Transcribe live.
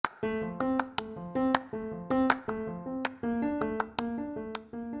Good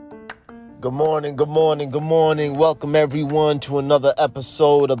morning, good morning, good morning. Welcome everyone to another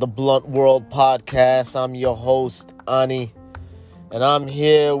episode of the Blunt World Podcast. I'm your host, Ani, and I'm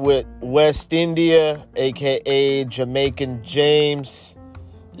here with West India, aka Jamaican James.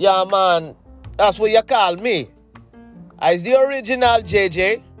 Yeah, man, that's what you call me. I's the original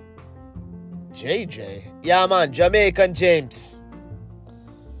JJ. JJ? Yeah, man, Jamaican James.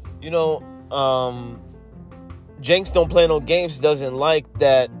 You know, Jenks don't play no games, doesn't like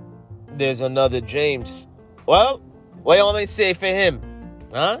that there's another James. Well, what you want me to say for him?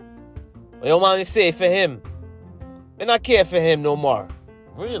 Huh? What you want me to say for him? I not care for him no more.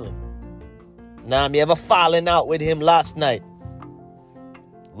 Really? Nah, me ever falling out with him last night.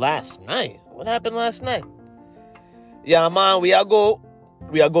 Last night? What happened last night? Yeah, man, we are go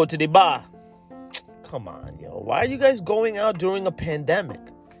to the bar. Come on, yo. Why are you guys going out during a pandemic?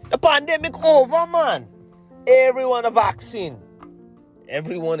 The pandemic over, man. Everyone a vaccine.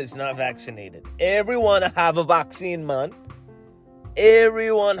 Everyone is not vaccinated. Everyone have a vaccine, man.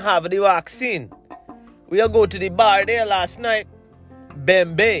 Everyone have the vaccine. We all go to the bar there last night.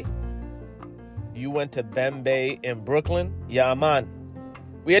 Bembe. You went to Bembe in Brooklyn? Yeah, man.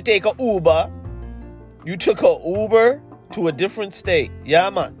 We had to take a Uber. You took a Uber to a different state. Yeah,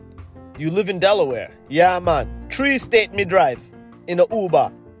 man. You live in Delaware. Yeah, man. 3 state me drive in a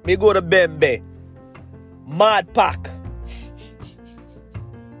Uber. Me go to Bembe. Mad pack.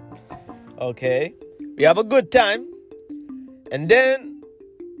 Okay, we have a good time. And then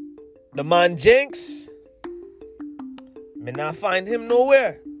the man Jenks, me not find him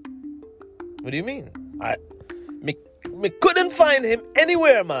nowhere. What do you mean? Me couldn't find him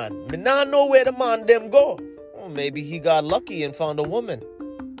anywhere, man. Me not know where the man them go. Oh, maybe he got lucky and found a woman.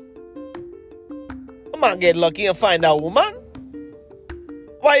 I might get lucky and find a woman.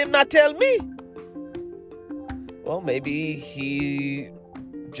 Why him not tell me? Well, maybe he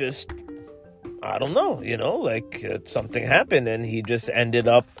just, I don't know, something happened and he just ended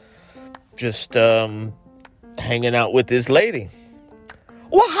up just hanging out with this lady.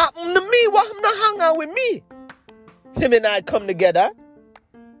 What happened to me? Why him not hang out with me? Him and I come together.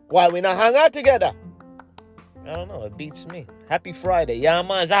 Why we not hang out together? I don't know. It beats me. Happy Friday. Yeah,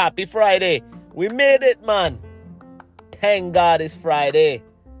 man, it's a happy Friday. We made it, man. Thank God it's Friday.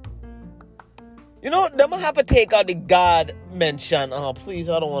 You know, they might have to take out the God mention. Oh, please,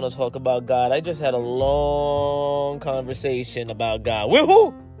 I don't want to talk about God. I just had a long conversation about God. With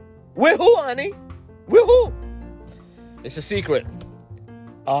who? With who, honey? With who? It's a secret.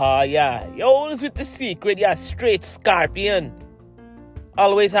 Yeah. You're always with the secret. Yeah, straight scorpion.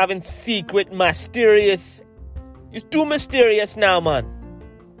 Always having secret, mysterious. You're too mysterious now, man.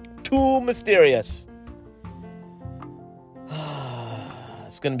 Too mysterious.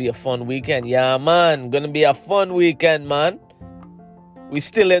 It's going to be a fun weekend. Yeah, man. Going to be a fun weekend, man. We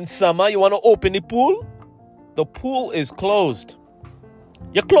still in summer. You want to open the pool? The pool is closed.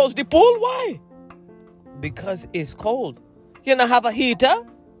 You close the pool? Why? Because it's cold. You not have a heater?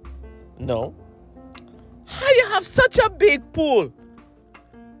 No. How you have such a big pool?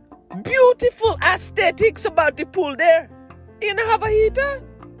 Beautiful aesthetics about the pool there. You not have a heater?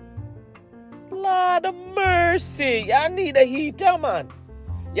 Lord of mercy. I need a heater, man.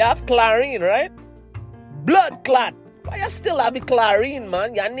 You have chlorine, right? Blood clot. Why you still have the chlorine,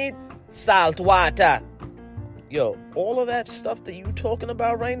 man? You need salt water. Yo, all of that stuff that you talking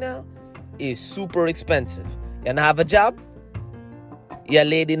about right now is super expensive. You not have a job? Your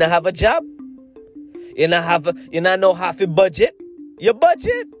lady not have a job? You not know half a budget? Your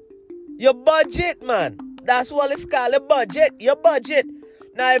budget? Your budget, man. That's what it's called, a budget. Your budget.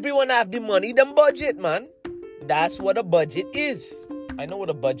 Now everyone have the money, them budget, man. That's what a budget is. I know what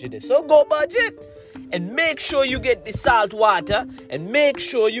a budget is. So go budget and make sure you get the salt water and make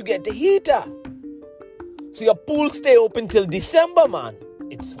sure you get the heater. So your pool stay open till December, man.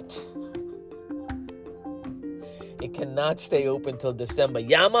 It cannot stay open till December.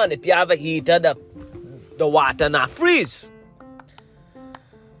 Yeah, man, if you have a heater, the water not freeze.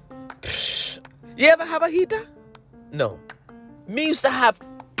 You ever have a heater? No. Me used to have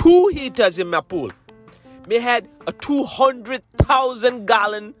 2 heaters in my pool. Me had a 200,000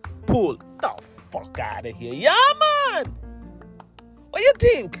 gallon pool. The fuck out of here. Yeah, man. What you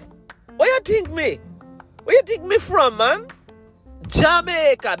think? Where you think me? Where you think me from, man?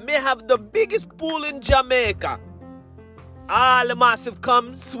 Jamaica. Me have the biggest pool in Jamaica. All the massive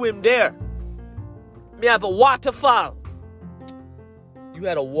come swim there. Me have a waterfall. You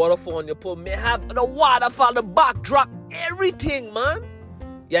had a waterfall on your pool. Me have the waterfall, the backdrop, everything, man.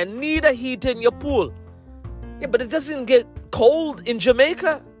 You need a heater in your pool. Yeah, but it doesn't get cold in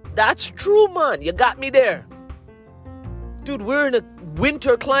Jamaica. That's true, man. You got me there. Dude, we're in a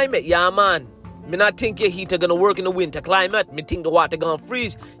winter climate. Yeah, man. Me not think your heater gonna work in the winter climate. Me think the water gonna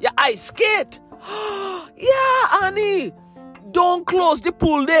freeze. Your ice skate. Yeah, Ani. Don't close the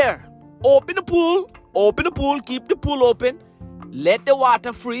pool there. Open the pool. Open the pool. Keep the pool open. Let the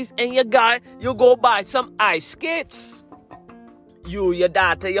water freeze. And you go buy some ice skates. You, your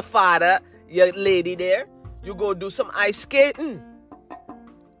daughter, your father, your lady there. You go do some ice skating.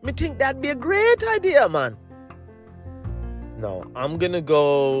 Me think that'd be a great idea, man. No, I'm gonna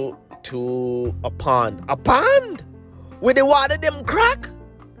go to a pond. A pond? Where the water them crack?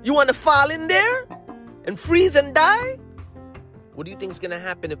 You wanna fall in there? And freeze and die? What do you think is gonna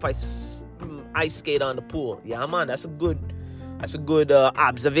happen if I ice skate on the pool? Yeah, man, that's a good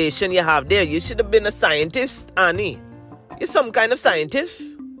observation you have there. You should have been a scientist, Ani. You're some kind of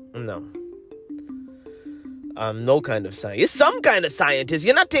scientist? No. I'm no kind of scientist. You're some kind of scientist.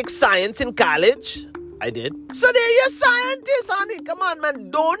 You not take science in college? I did. So there you're a scientist, honey. Come on, man.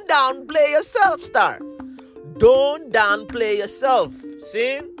 Don't downplay yourself, star. Don't downplay yourself.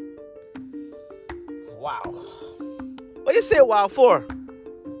 See? Wow. What you say wow for?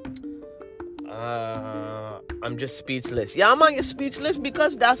 I'm just speechless. Yeah, man, you're speechless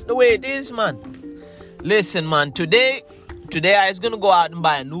because that's the way it is, man. Listen, man. Today I was going to go out and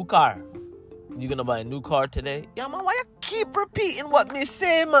buy a new car. You going to buy a new car today? Yeah, man, why you keep repeating what me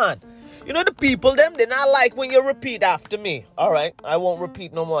say, man? You know the people, they not like when you repeat after me. All right, I won't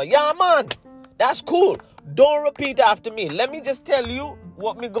repeat no more. Yeah, man, that's cool. Don't repeat after me. Let me just tell you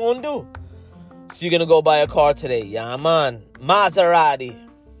what me gonna do. So you're gonna go buy a car today. Yeah, man. Maserati.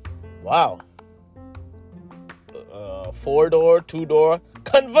 Wow. 4-door, 2-door.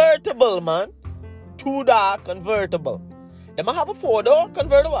 Convertible, man. 2-door convertible. Am I have a 4-door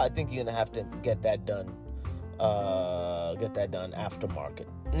convertible? I think you're gonna have to get that done. Aftermarket.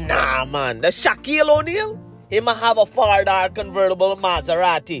 Nah, man. The Shaquille O'Neal, he might have a 4-door convertible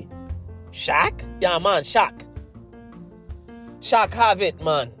Maserati. Shaq? Yeah, man, Shaq. Shaq have it,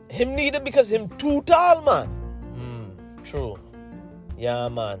 man. Him need it because him too tall, man. True. Yeah,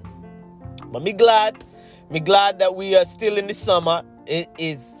 man. But me glad that we are still in the summer.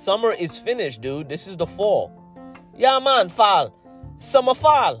 Summer is finished, dude. This is the fall. Yeah, man, fall. Summer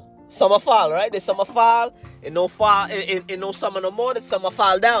fall, right? The summer fall. In no fall, in no summer no more, the summer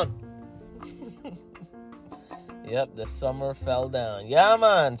fall down. Yep, the summer fell down. Yeah,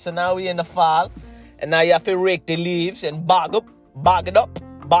 man. So now we in the fall. And now you have to rake the leaves and bog it up.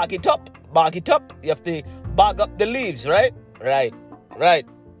 You have to bog up the leaves, right? Right.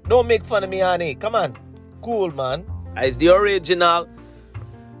 Don't make fun of me, honey. Come on. Cool, man. I's the original.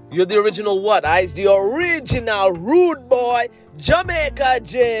 You're the original what? I's the original rude boy, Jamaican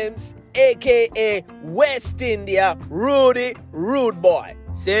James, a.k.a. West India, Rude Boy.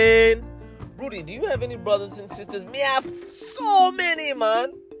 Saying, Rudy, do you have any brothers and sisters? Me have so many,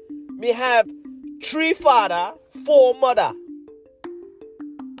 man. Me have 3 father, 4 mother.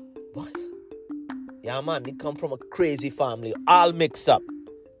 What? Yeah, man, me come from a crazy family, all mixed up.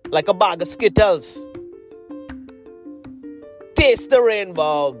 Like a bag of Skittles. Taste the rainbow,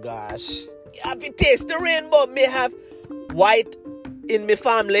 oh gosh. You have to taste the rainbow. Me have white in my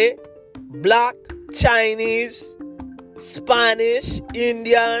family, black, Chinese, Spanish,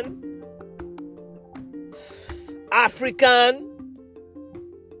 Indian, African,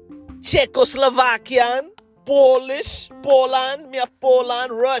 Czechoslovakian, Polish, Poland, me have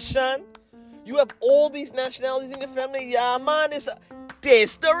Poland, Russian. You have all these nationalities in the family. Yeah, man, it's a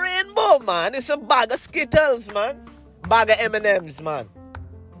taste the rainbow, man. It's a bag of Skittles, man. Bag of M&Ms, man.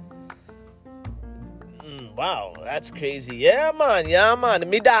 Wow, that's crazy. Yeah, man.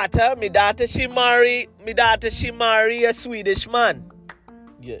 Me daughter, she marry a Swedish man.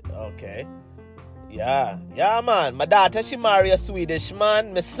 Yeah, okay. Yeah, man. My daughter, she marry a Swedish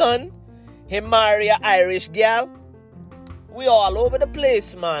man. My son, he marry a Irish girl. We all over the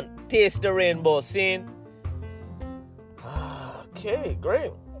place, man. Taste the rainbow scene. Okay,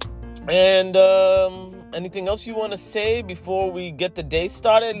 great. And anything else you want to say before we get the day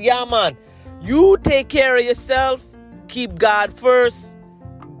started? Yeah, man. You take care of yourself. Keep God first.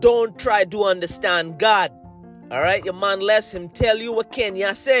 Don't try to understand God. All right? Your man lets him tell you what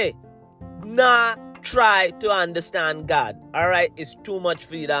Kenya say. Nah, try to understand God. All right? It's too much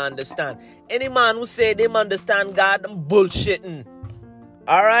for you to understand. Any man who say they understand God, I'm bullshitting.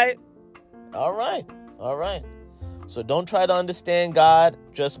 All right? All right. So don't try to understand God.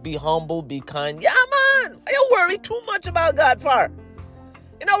 Just be humble, be kind. Yeah, man. Why you worry too much about God for?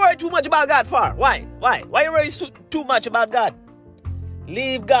 You don't worry too much about God for? Why? Why you worry too much about God?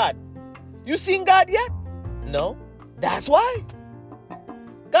 Leave God. You seen God yet? No. That's why.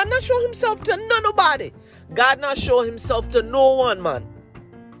 God not show himself to nobody. God not show himself to no one, man.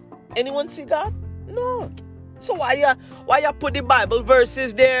 Anyone see God? No. So why you put the Bible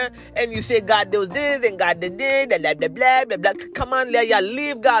verses there and you say God does this and God did this, blah, blah, blah, blah, blah. Come on,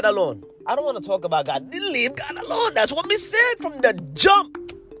 leave God alone. I don't want to talk about God. Leave God alone. That's what me said from the jump.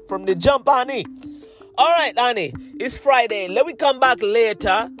 From the jump, Ani. All right, Ani. It's Friday. Let me come back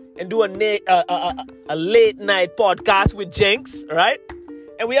later and do a late night podcast with Jenks, right?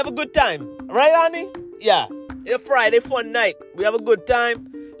 And we have a good time. Right, Ani? Yeah. It's Friday fun night. We have a good time.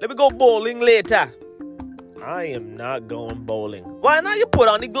 Let me go bowling later. I am not going bowling. Why not? You put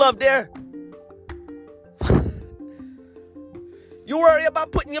on the glove there. You worry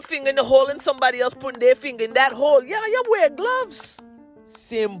about putting your finger in the hole and somebody else putting their finger in that hole. Yeah, you wear gloves.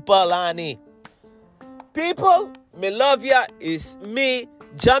 Simple, Ani. People, me love ya. It's me,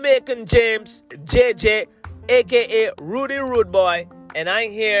 Jamaican James, JJ, a.k.a. Rudy Rude Boy. And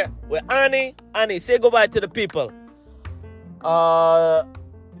I'm here with Ani. Ani, say goodbye to the people.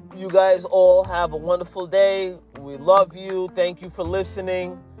 You guys all have a wonderful day. We love you. Thank you for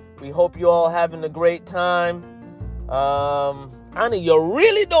listening. We hope you all having a great time. Ani, you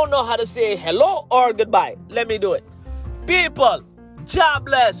really don't know how to say hello or goodbye. Let me do it. People,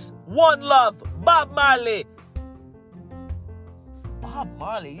 jobless, one love, Bob Marley. Bob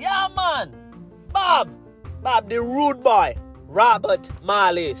Marley, yeah, man. Bob the rude boy. Robert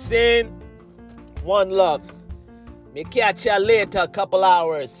Marley, saying one love. Me catch ya later, a couple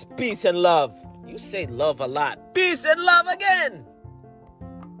hours. Peace and love. You say love a lot. Peace and love again.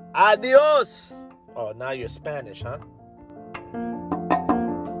 Adios. Oh, now you're Spanish, huh?